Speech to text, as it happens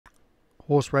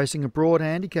Horse racing abroad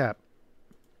handicap.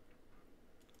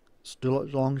 Still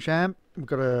at Longchamp. We've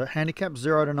got a handicap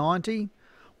 0 to 90.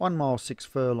 1 mile 6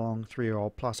 furlong,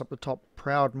 3-year-old plus up the top.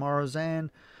 Proud Morazan.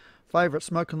 Favourite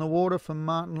Smoke on the Water for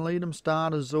Martin Leadham.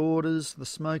 Starters Orders. The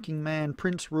Smoking Man.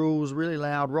 Prince Rules. Really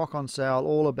Loud. Rock on Sale.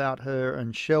 All About Her.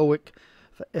 And Shelwick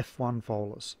for F1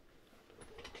 foalers.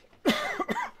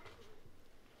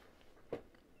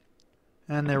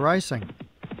 And they're racing.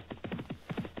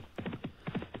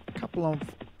 A couple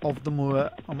of them were,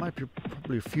 or maybe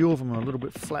probably a few of them were a little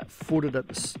bit flat-footed at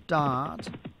the start.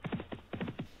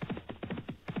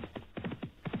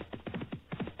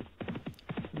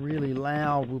 Really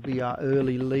Loud will be our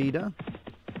early leader.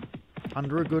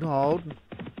 Under a good hold.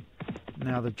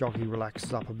 Now the jockey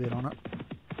relaxes up a bit on it.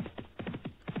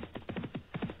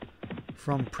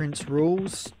 From Prince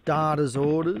Rules, Starters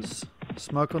Orders.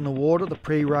 Smoke on the Water, the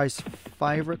pre-race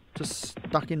favourite, just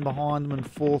stuck in behind them in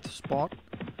 4th spot.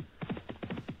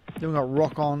 Then we've got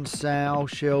Rock on Sal,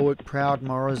 Shelwick, Proud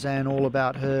Morazan, All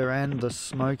About Her, and The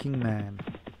Smoking Man.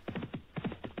 I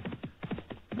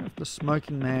don't know if The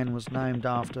Smoking Man was named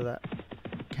after that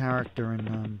character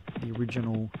in the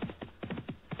original.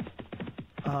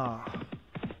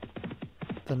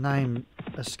 The name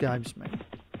escapes me.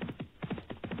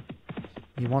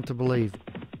 You want to believe.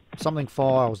 Something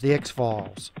Files, the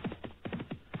X-Files.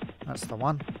 That's the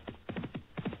one.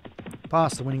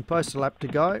 Past the winning post, a lap to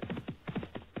go.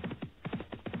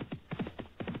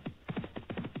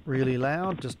 Really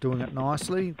Loud, just doing it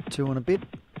nicely. 2 and a bit.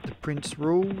 The Prince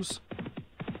Rules.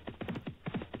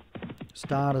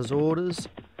 Starters Orders.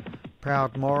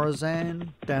 Proud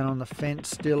Morazan. Down on the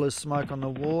fence still is Smoke on the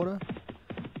Water.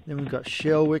 Then we've got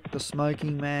Shelwick, the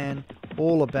Smoking Man.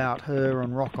 All About Her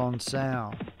and Rock on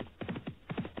Sal.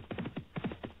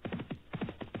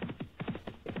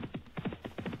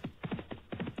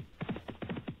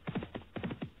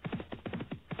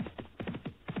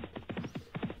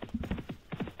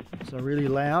 So Really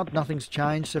Loud, nothing's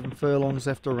changed, 7 furlongs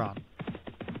left to run.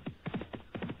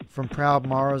 From Proud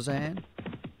Morazan,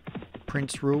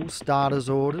 Prince Rules, Starters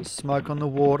Orders, Smoke on the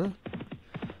Water.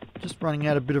 Just running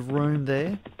out a bit of room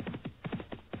there.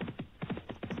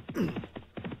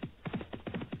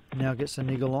 Now gets a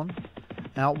niggle on.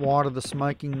 Out wide of the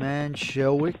Smoking Man,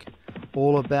 Shelwick,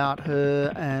 All About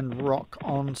Her and Rock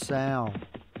on Sal.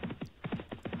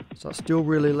 So it's still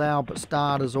Really Loud, but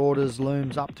Starters Orders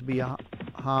looms up to be a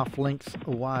half length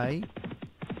away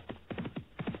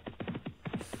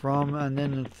from, and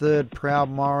then in 3rd Proud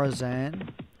Morazan,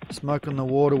 Smoke on the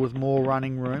Water with more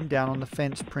running room. Down on the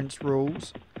fence, Prince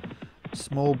Rules.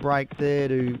 Small break there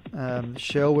to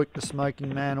Shelwick, the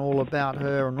Smoking Man, All About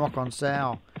Her and Rock on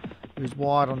Sal, who's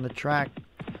wide on the track.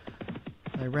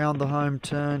 They round the home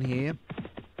turn here,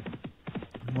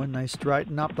 and when they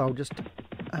straighten up they'll just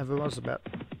have about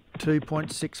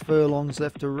 2.6 furlongs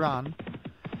left to run.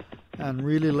 And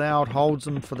Really Loud holds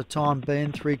them for the time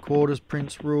being. 3/4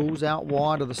 Prince Rules. Out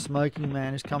wide of the Smoking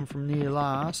Man, who's come from near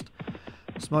last.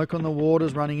 Smoke on the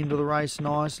Water's running into the race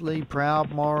nicely.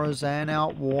 Proud Morazan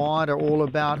out wide. All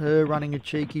About Her running a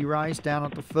cheeky race down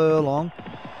at the furlong.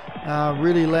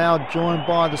 Really Loud joined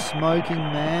by the Smoking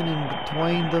Man. In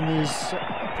between them is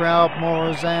Proud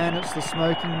Morazan. It's the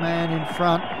Smoking Man in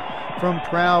front from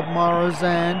Proud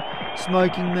Morazan.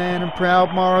 Smoking Man and Proud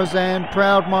Morazan.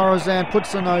 Proud Morazan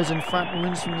puts the nose in front and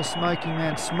wins from the Smoking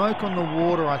Man. Smoke on the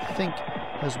Water, I think,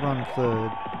 has run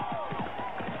 3rd.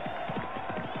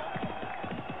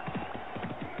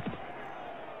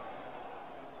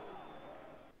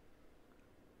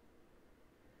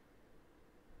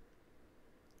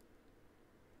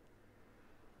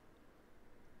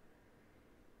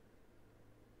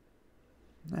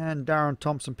 And Darren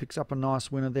Thompson picks up a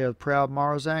nice winner there with Proud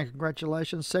Morazan.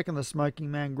 Congratulations. 2nd, the Smoking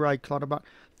Man, Grey Clutterbuck.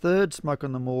 3rd, Smoke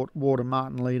on the Water,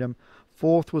 Martin Leadham.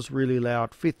 4th was Really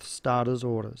Loud. 5th, Starters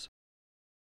Orders.